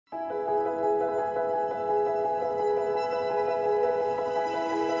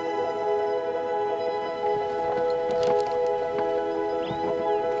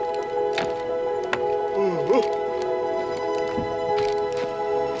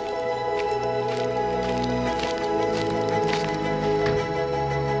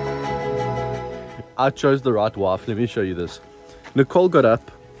I chose the right wife. Let me show you this. Nicole got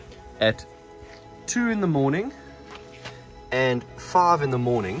up at 2 in the morning and 5 in the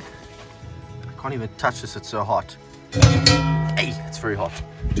morning. I can't even touch this, it's so hot. Hey, it's very hot.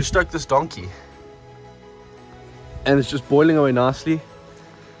 To stoke this donkey. And it's just boiling away nicely.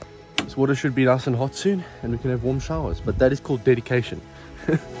 This water should be nice and hot soon, and we can have warm showers. But that is called dedication.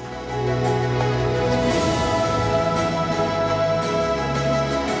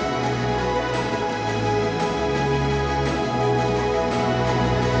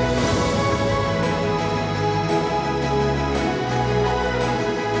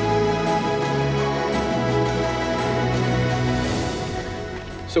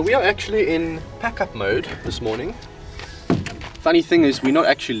 So we are actually in pack-up mode this morning. Funny thing is, we're not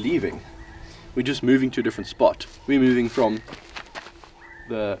actually leaving. We're just moving to a different spot. We're moving from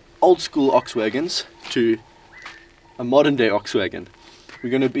the old school Oxwagons to a modern day Oxwagon. We're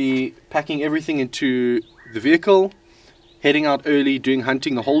going to be packing everything into the vehicle, heading out early, doing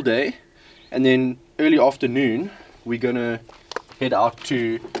hunting the whole day, and then early afternoon we're going to head out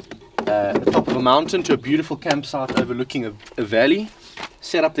to the top of a mountain to a beautiful campsite overlooking a valley.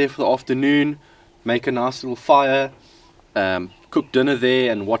 Set up there for the afternoon, make a nice little fire, cook dinner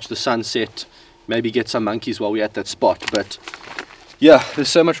there and watch the sunset, maybe get some monkeys while we're at that spot. But yeah, there's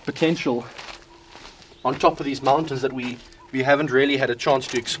so much potential on top of these mountains that we haven't really had a chance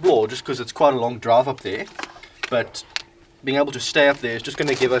to explore, just because it's quite a long drive up there. But being able to stay up there is just going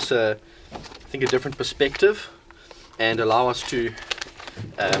to give us I think a different perspective and allow us to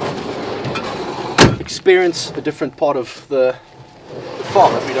experience a different part of the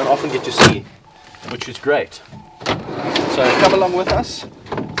farm that we don't often get to see, which is great. So come along with us,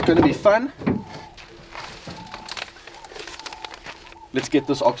 it's going to be fun. Let's get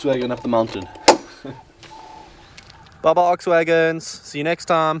this Oxwagon up the mountain. Bye bye Oxwagons, see you next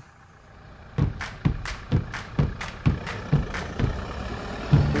time.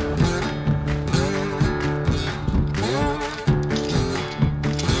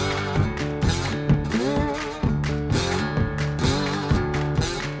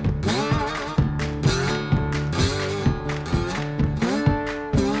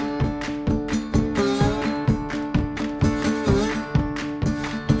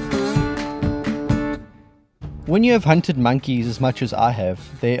 When you have hunted monkeys as much as I have,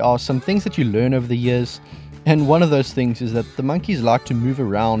 there are some things that you learn over the years, and one of those things is that the monkeys like to move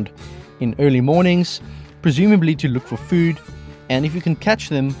around in early mornings, presumably to look for food, and if you can catch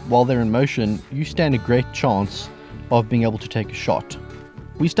them while they're in motion, you stand a great chance of being able to take a shot.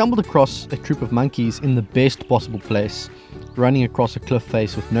 We stumbled across a troop of monkeys in the best possible place, running across a cliff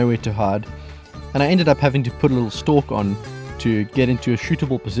face with nowhere to hide, and I ended up having to put a little stalk on to get into a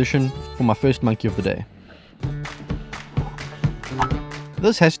shootable position for my first monkey of the day.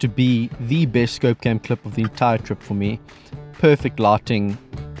 This has to be the best scope cam clip of the entire trip for me. Perfect lighting,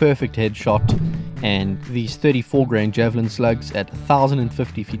 perfect headshot, and these 34 grain javelin slugs at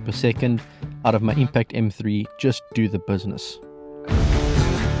 1050 feet per second out of my Impact M3 just do the business.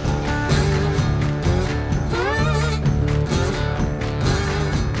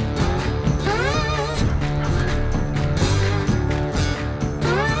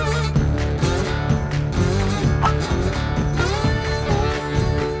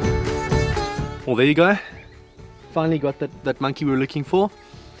 Well, there you go. Finally got that monkey we were looking for.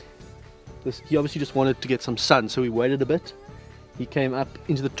 He obviously just wanted to get some sun, so we waited a bit. He came up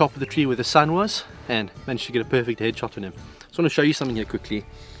into the top of the tree where the sun was and managed to get a perfect headshot on him. I just want to show you something here quickly.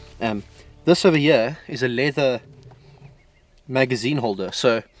 This over here is a leather magazine holder,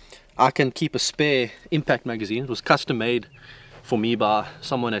 so I can keep a spare Impact magazine. It was custom made for me by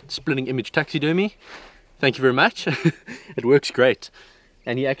someone at Splitting Image Taxidermy. Thank you very much. It works great.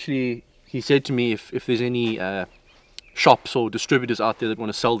 And he said to me if there's any shops or distributors out there that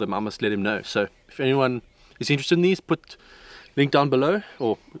want to sell them, I must let him know. So if anyone is interested in these, put link down below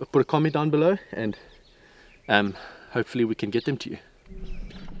or put a comment down below, and hopefully we can get them to you.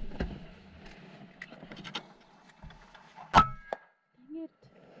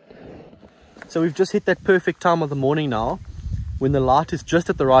 So we've just hit that perfect time of the morning now, when the light is just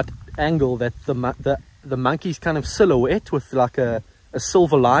at the right angle that the monkey's kind of silhouette with like a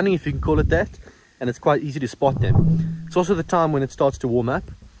silver lining, if you can call it that, and it's quite easy to spot them. It's also the time when it starts to warm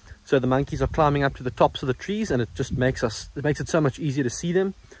up, so the monkeys are climbing up to the tops of the trees, and it just makes it so much easier to see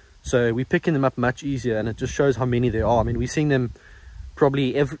them. So we're picking them up much easier, and it just shows how many there are. I mean, we're seeing them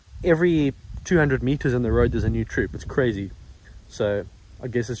probably every 200 meters in the road. There's a new troop. It's crazy. So I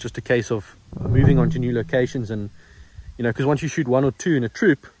guess it's just a case of moving on to new locations, and you know, because once you shoot one or two in a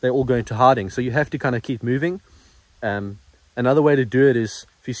troop, they all go into hiding, so you have to kind of keep moving. Another way to do it is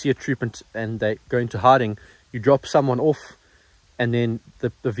if you see a troop and they go into hiding, you drop someone off, and then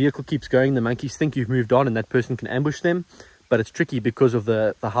the vehicle keeps going. The monkeys think you've moved on and that person can ambush them, but it's tricky because of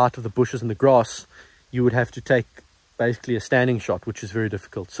the height of the bushes and the grass. You would have to take basically a standing shot, which is very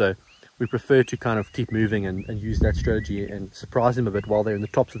difficult. So we prefer to kind of keep moving and use that strategy and surprise them a bit while they're in the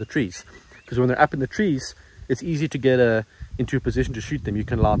tops of the trees, because when they're up in the trees, it's easy to get into a position to shoot them. You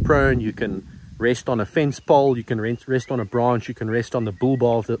can lie prone, you can rest on a fence pole, you can rest on a branch, you can rest on the bull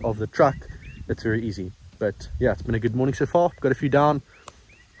bar of the truck. It's very easy. But yeah, it's been a good morning so far. Got a few down,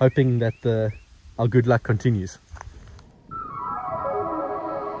 hoping that our good luck continues.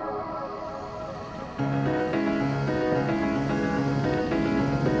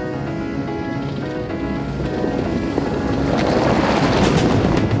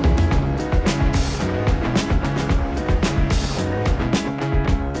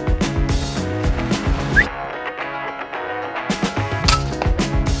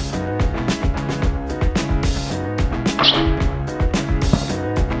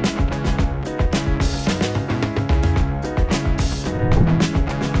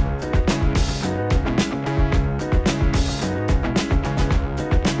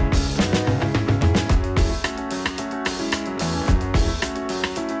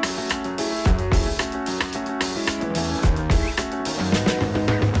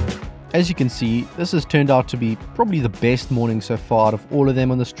 As you can see, this has turned out to be probably the best morning so far out of all of them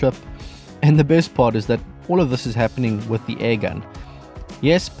on this trip, and the best part is that all of this is happening with the air gun.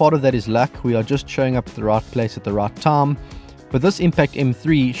 Yes, part of that is luck, we are just showing up at the right place at the right time, but this Impact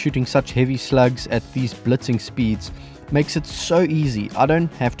M3 shooting such heavy slugs at these blitzing speeds makes it so easy. I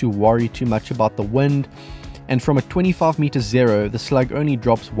don't have to worry too much about the wind, and from a 25 meter zero, the slug only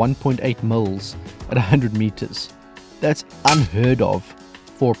drops 1.8 mils at 100 meters. That's unheard of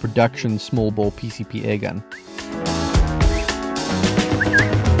for a production small bore PCP airgun.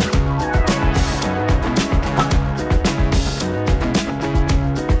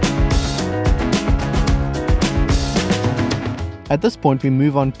 At this point we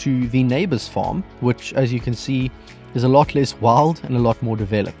move on to the neighbor's farm, which as you can see is a lot less wild and a lot more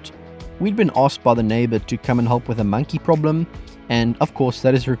developed. We'd been asked by the neighbor to come and help with a monkey problem, and of course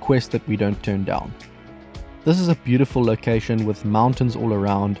that is a request that we don't turn down. This is a beautiful location with mountains all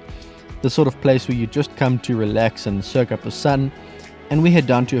around, the sort of place where you just come to relax and soak up the sun, and we head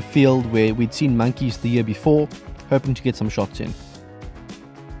down to a field where we'd seen monkeys the year before, hoping to get some shots in.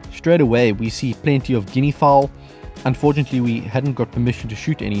 Straight away we see plenty of guinea fowl. Unfortunately we hadn't got permission to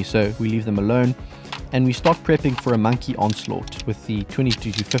shoot any, so we leave them alone, and we start prepping for a monkey onslaught with the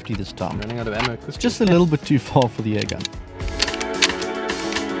 22-50 this time. Running out of ammo. It's just a little bit too far for the airgun.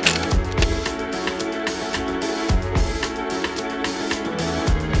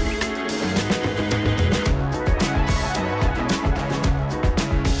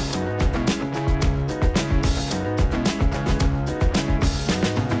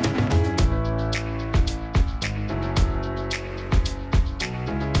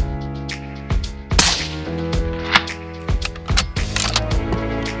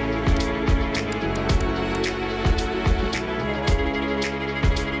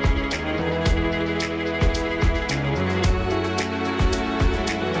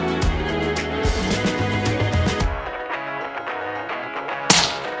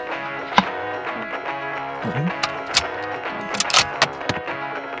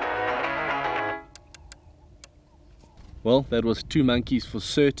 Well, that was 2 monkeys for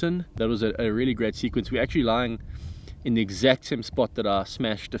certain. That was a really great sequence. We're actually lying in the exact same spot that I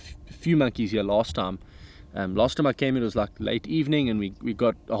smashed a few monkeys here last time. Last time I came it was like late evening and we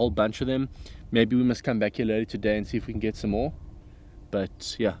got a whole bunch of them. Maybe we must come back here later today and see if we can get some more.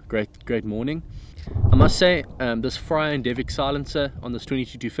 But yeah, great morning. I must say, this Fryer and Devic silencer on this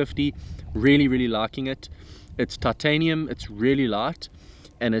 22-50, really liking it. It's titanium, it's really light,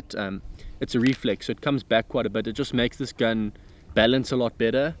 and it's a reflex, so it comes back quite a bit. It just makes this gun balance a lot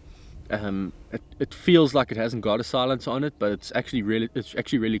better. It feels like it hasn't got a silencer on it, but it's actually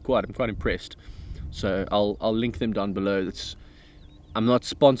really quiet. I'm quite impressed. So I'll link them down below. I'm not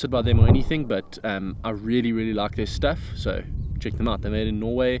sponsored by them or anything, but I really like their stuff. So check them out. They're made in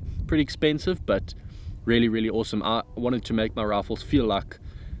Norway. Pretty expensive, but really awesome. I wanted to make my rifles feel like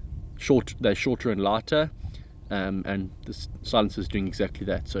they're shorter and lighter. And this silencer is doing exactly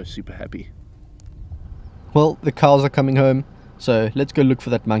that, so super happy. Well, the cows are coming home, so let's go look for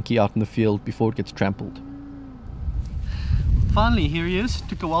that monkey out in the field before it gets trampled. Finally, here he is.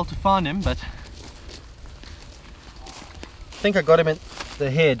 Took a while to find him, but I think I got him in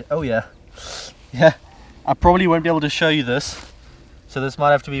the head. Oh yeah. I probably won't be able to show you this, so this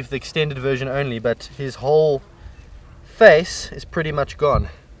might have to be for the extended version only, but his whole face is pretty much gone.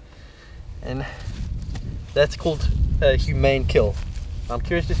 and that's called a humane kill. I'm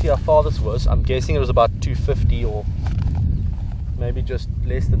curious to see how far this was. I'm guessing it was about 250 or maybe just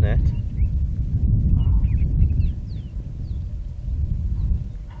less than that.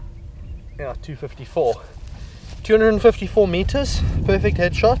 Yeah, 254 meters, perfect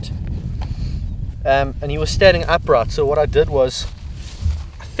headshot. And he was standing upright, so what I did was,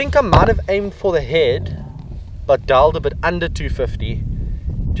 I think I might have aimed for the head but dialed a bit under 250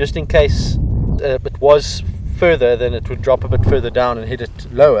 just in case it was further, then it would drop a bit further down and hit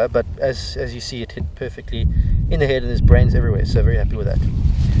it lower. But as you see, it hit perfectly in the head and there's brains everywhere, so very happy with that.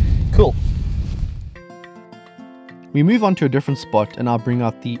 Cool. We move on to a different spot and I'll bring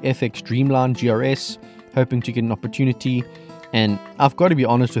out the FX Dreamline GRS, hoping to get an opportunity. And I've got to be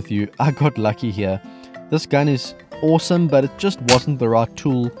honest with you, I got lucky here. This gun is awesome, but it just wasn't the right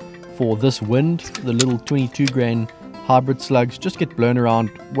tool for this wind. The little 22 grain hybrid slugs just get blown around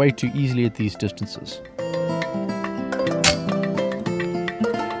way too easily at these distances.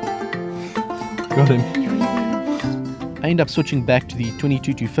 Got him. I end up switching back to the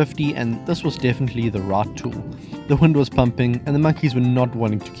 22-250, and this was definitely the right tool. The wind was pumping and the monkeys were not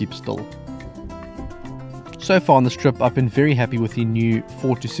wanting to keep still. So far on this trip, I've been very happy with the new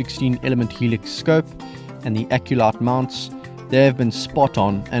 4-16 element helix scope and the Aculite mounts. They have been spot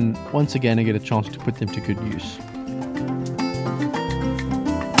on, and once again I get a chance to put them to good use.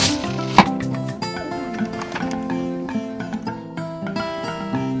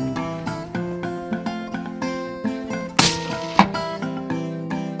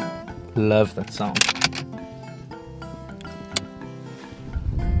 Love that sound.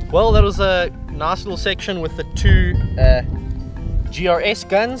 Well, that was a nice little section with the two GRS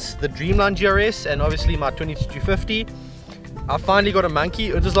guns, the Dreamline GRS and obviously my 22-250. I finally got a monkey.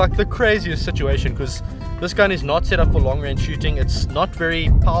 It was like the craziest situation because this gun is not set up for long range shooting. It's not very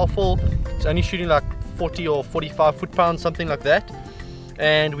powerful. It's only shooting like 40 or 45 foot-pounds, something like that.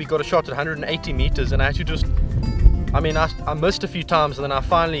 And we got a shot at 180 meters, and I had to just, I missed a few times, and then I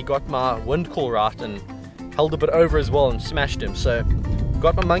finally got my wind call right and held a bit over as well and smashed him. So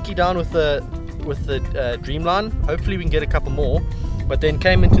got my monkey down with the Dreamline. Hopefully we can get a couple more, but then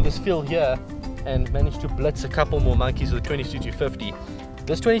came into this field here and managed to blitz a couple more monkeys with the 22-250.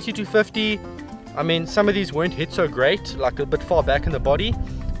 This 22-250, I mean, some of these weren't hit so great, like a bit far back in the body,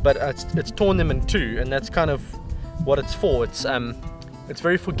 but it's torn them in two, and that's kind of what it's for. It's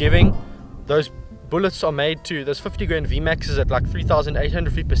very forgiving. Those bullets are made to, those 50 grain VMAXs at like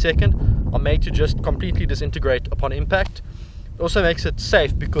 3,800 feet per second are made to just completely disintegrate upon impact. It also makes it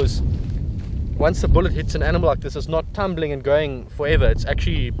safe because once the bullet hits an animal like this, it's not tumbling and going forever. It's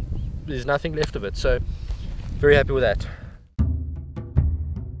actually, there's nothing left of it. So very happy with that.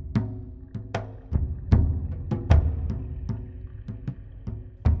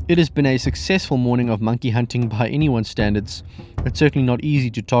 It has been a successful morning of monkey hunting by anyone's standards. It's certainly not easy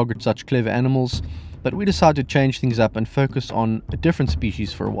to target such clever animals, but we decided to change things up and focus on a different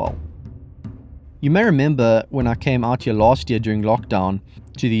species for a while. You may remember when I came out here last year during lockdown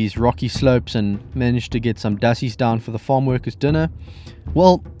to these rocky slopes and managed to get some dassies down for the farm workers' dinner.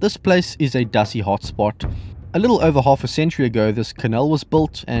 Well, this place is a dassie hotspot. A little over half a century ago, this canal was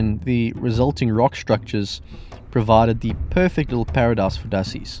built, and the resulting rock structures provided the perfect little paradise for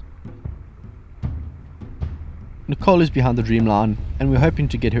dassies. Nicole is behind the Dreamline, and we're hoping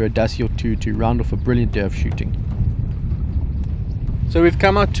to get her a dassie or two to round off a brilliant day of shooting. So we've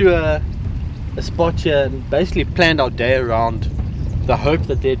come out to a spot here and basically planned our day around the hope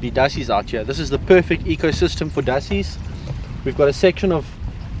that there'd be dassies out here. This is the perfect ecosystem for dassies. We've got a section of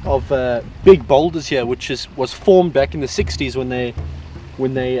big boulders here, which was formed back in the 60s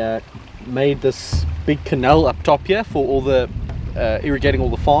when they made this big canal up top here for all the irrigating all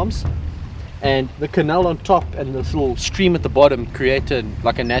the farms. And the canal on top and this little stream at the bottom created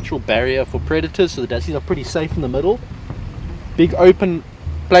like a natural barrier for predators, so the dassies are pretty safe in the middle. Big open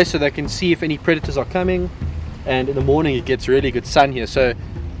place so they can see if any predators are coming, and in the morning it gets really good sun here, so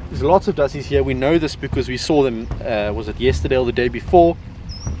there's lots of dassies here. We know this because we saw them, was it yesterday or the day before?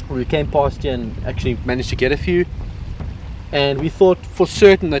 We came past here and actually managed to get a few, and we thought for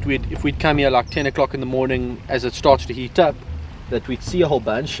certain that if we'd come here like 10 o'clock in the morning as it starts to heat up, that we'd see a whole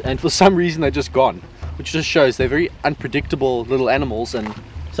bunch, and for some reason they're just gone, which just shows they're very unpredictable little animals, and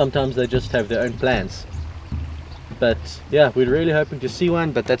sometimes they just have their own plans. But yeah, we're really hoping to see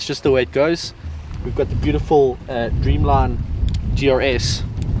one, but that's just the way it goes. We've got the beautiful Dreamline GRS,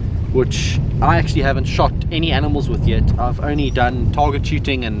 which I actually haven't shot any animals with yet. I've only done target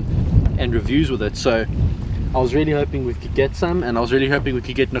shooting and reviews with it, so I was really hoping we could get some, and I was really hoping we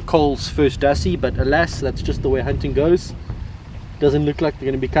could get Nicole's first dassie, but alas, that's just the way hunting goes. Doesn't look like they're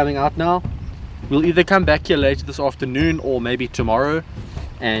going to be coming out now. We'll either come back here later this afternoon or maybe tomorrow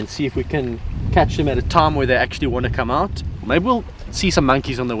and see if we can catch them at a time where they actually want to come out. Maybe we'll see some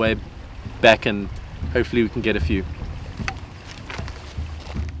monkeys on the way back and hopefully we can get a few.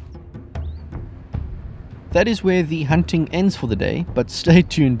 That is where the hunting ends for the day, but stay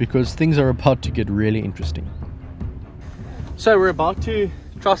tuned because things are about to get really interesting. So we're about to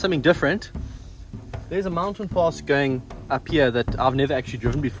try something different. There's a mountain pass going up here that I've never actually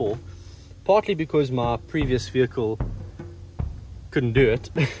driven before, partly because my previous vehicle couldn't do it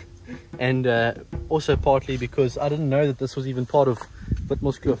and also partly because I didn't know that this was even part of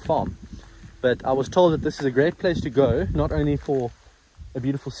Witmoskua Farm. But I was told that this is a great place to go, not only for a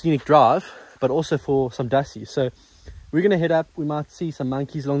beautiful scenic drive but also for some dussies. So we're going to head up. We might see some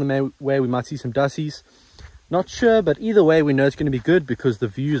monkeys along the way, we might see some dussies, not sure, but either way we know it's going to be good because the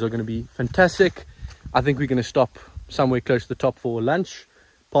views are going to be fantastic. I think we're going to stop somewhere close to the top for lunch,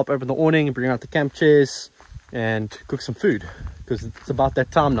 pop open the awning and bring out the camp chairs and cook some food because it's about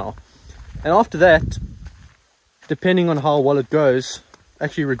that time now. And after that, depending on how well it goes,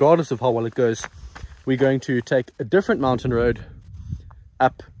 actually regardless of how well it goes, we're going to take a different mountain road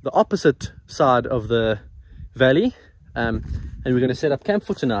up the opposite side of the valley, and we're going to set up camp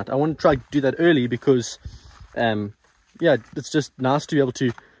for tonight. I want to try to do that early because yeah, it's just nice to be able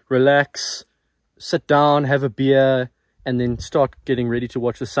to relax, sit down, have a beer, and then start getting ready to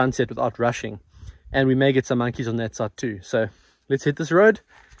watch the sunset without rushing. And we may get some monkeys on that side too. So let's hit this road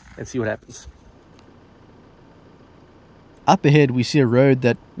and see what happens. Up ahead we see a road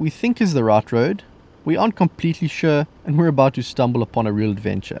that we think is the right road. We aren't completely sure and we're about to stumble upon a real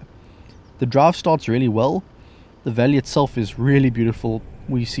adventure. The drive starts really well. The valley itself is really beautiful.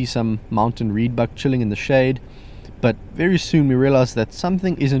 We see some mountain reedbuck chilling in the shade, but very soon we realize that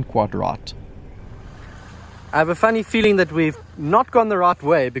something isn't quite right. I have a funny feeling that we've not gone the right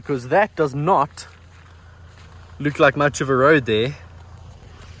way because that does not look like much of a road there.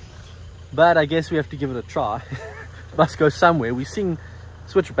 But I guess we have to give it a try. Must go somewhere. We've seen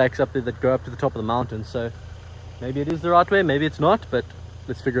switchbacks up there that go up to the top of the mountain, so maybe it is the right way, maybe it's not, but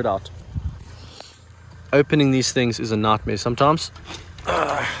let's figure it out. Opening these things is a nightmare sometimes.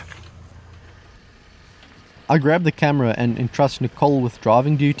 I grab the camera and entrust Nicole with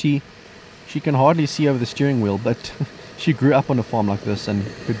driving duty. She can hardly see over the steering wheel, but she grew up on a farm like this and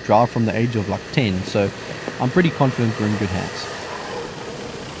could drive from the age of like 10, so I'm pretty confident we're in good hands.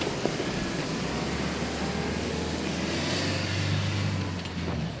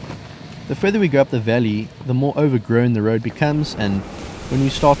 The further we go up the valley, the more overgrown the road becomes, and when we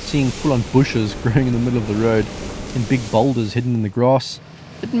start seeing full-on bushes growing in the middle of the road and big boulders hidden in the grass,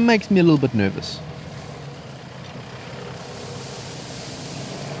 it makes me a little bit nervous.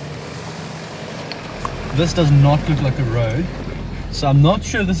 This does not look like a road, so I'm not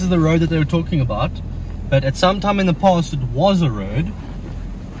sure this is the road that they were talking about, but at some time in the past it was a road,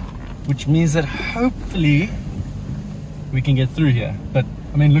 which means that hopefully we can get through here. But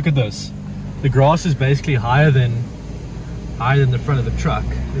I mean, look at this. The grass is basically higher than the front of the truck.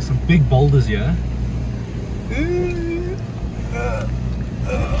 There's some big boulders here.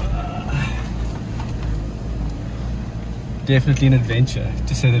 Definitely an adventure,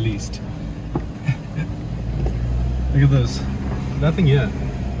 to say the least. Look at this. Nothing here.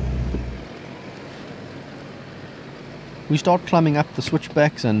 We start climbing up the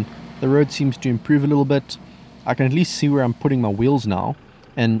switchbacks and the road seems to improve a little bit. I can at least see where I'm putting my wheels now,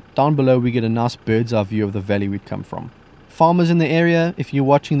 and down below we get a nice bird's eye view of the valley we'd come from. Farmers in the area, if you're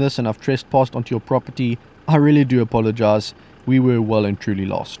watching this and I've trespassed onto your property, I really do apologize. We were well and truly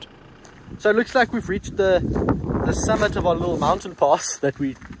lost. So it looks like we've reached the summit of our little mountain pass that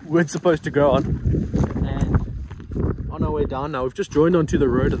we weren't supposed to go on, and on our way down now we've just joined onto the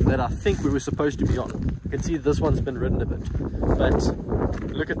road that I think we were supposed to be on. You can see this one's been ridden a bit, but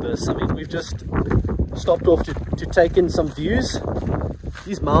look at this. I mean, we've just stopped off to take in some views.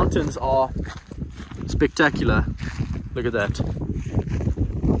 These mountains are spectacular. Look at that.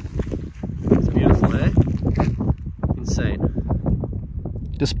 It's beautiful, eh? Insane.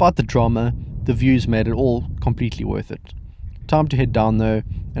 Despite the drama, the views made it all completely worth it. Time to head down though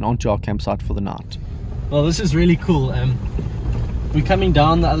and onto our campsite for the night. Well, this is really cool. We're coming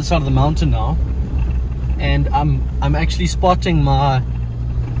down the other side of the mountain now, and I'm actually spotting my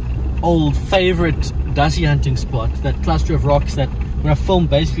old favorite Dussie hunting spot, that cluster of rocks that where I filmed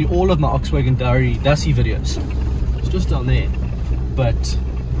basically all of my Oxwagon Diary Dussie videos. It's just down there. But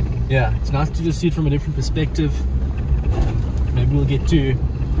yeah, it's nice to just see it from a different perspective. Maybe we'll get to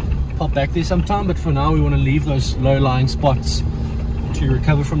pop back there sometime, but for now we want to leave those low-lying spots to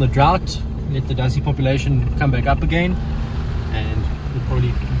recover from the drought, let the Dussie population come back up again, and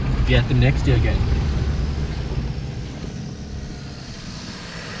probably be at them next year again.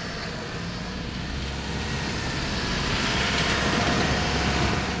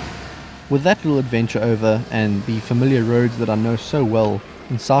 With that little adventure over and the familiar roads that I know so well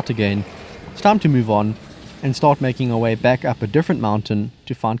in sight again, it's time to move on and start making our way back up a different mountain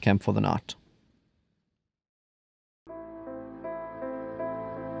to find camp for the night.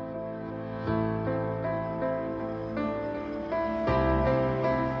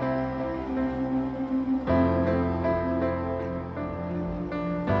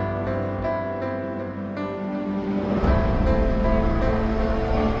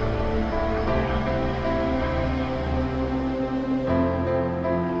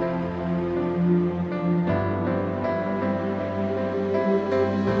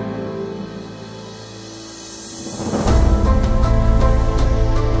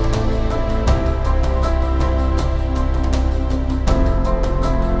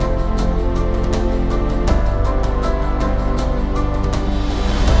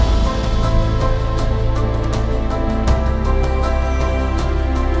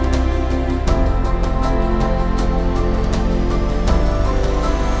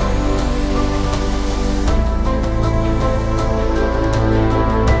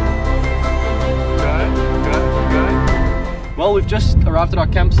 Well, we've just arrived at our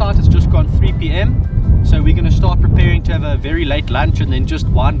campsite. It's just gone 3 p.m. So we're going to start preparing to have a very late lunch and then just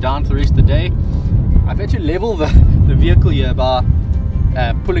wind down for the rest of the day. I've had to level the vehicle here by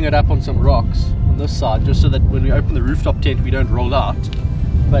pulling it up on some rocks on this side, just so that when we open the rooftop tent we don't roll out.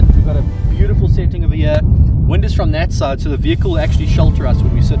 But we've got a beautiful setting over here. Wind is from that side, so the vehicle will actually shelter us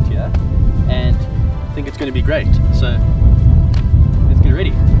when we sit here, and I think it's going to be great. So let's get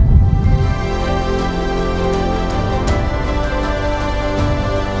ready.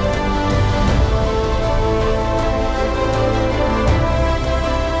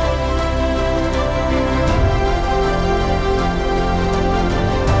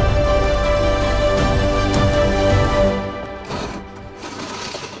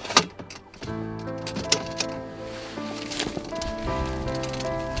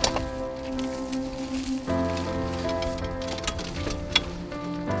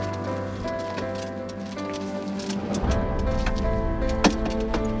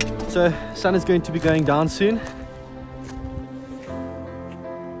 So, sun is going to be going down soon.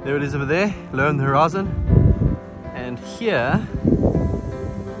 There it is over there, low on the horizon. And here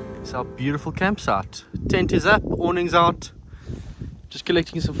is our beautiful campsite. Tent is up, awnings out. Just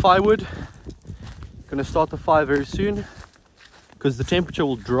collecting some firewood. Gonna start the fire very soon, because the temperature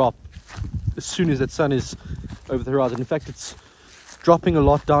will drop as soon as that sun is over the horizon. In fact, it's dropping a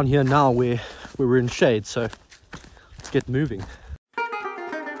lot down here now where we're in shade, so let's get moving.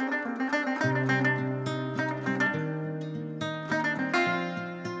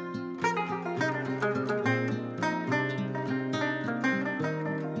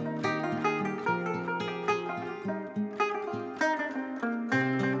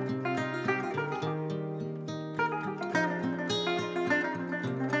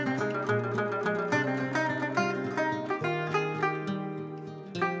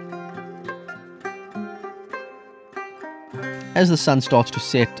 As the sun starts to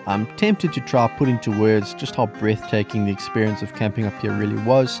set, I'm tempted to try put into words just how breathtaking the experience of camping up here really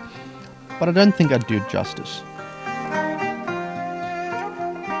was, but I don't think I'd do it justice.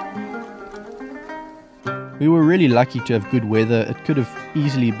 We were really lucky to have good weather. It could have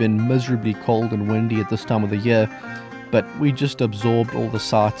easily been miserably cold and windy at this time of the year, but we just absorbed all the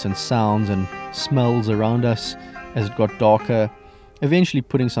sights and sounds and smells around us as it got darker, eventually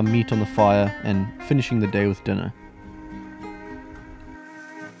putting some meat on the fire and finishing the day with dinner.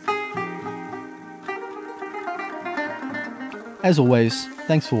 As always,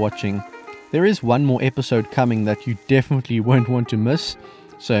 thanks for watching. There is one more episode coming that you definitely won't want to miss,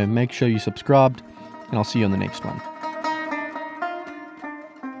 so make sure you subscribed, and I'll see you on the next one.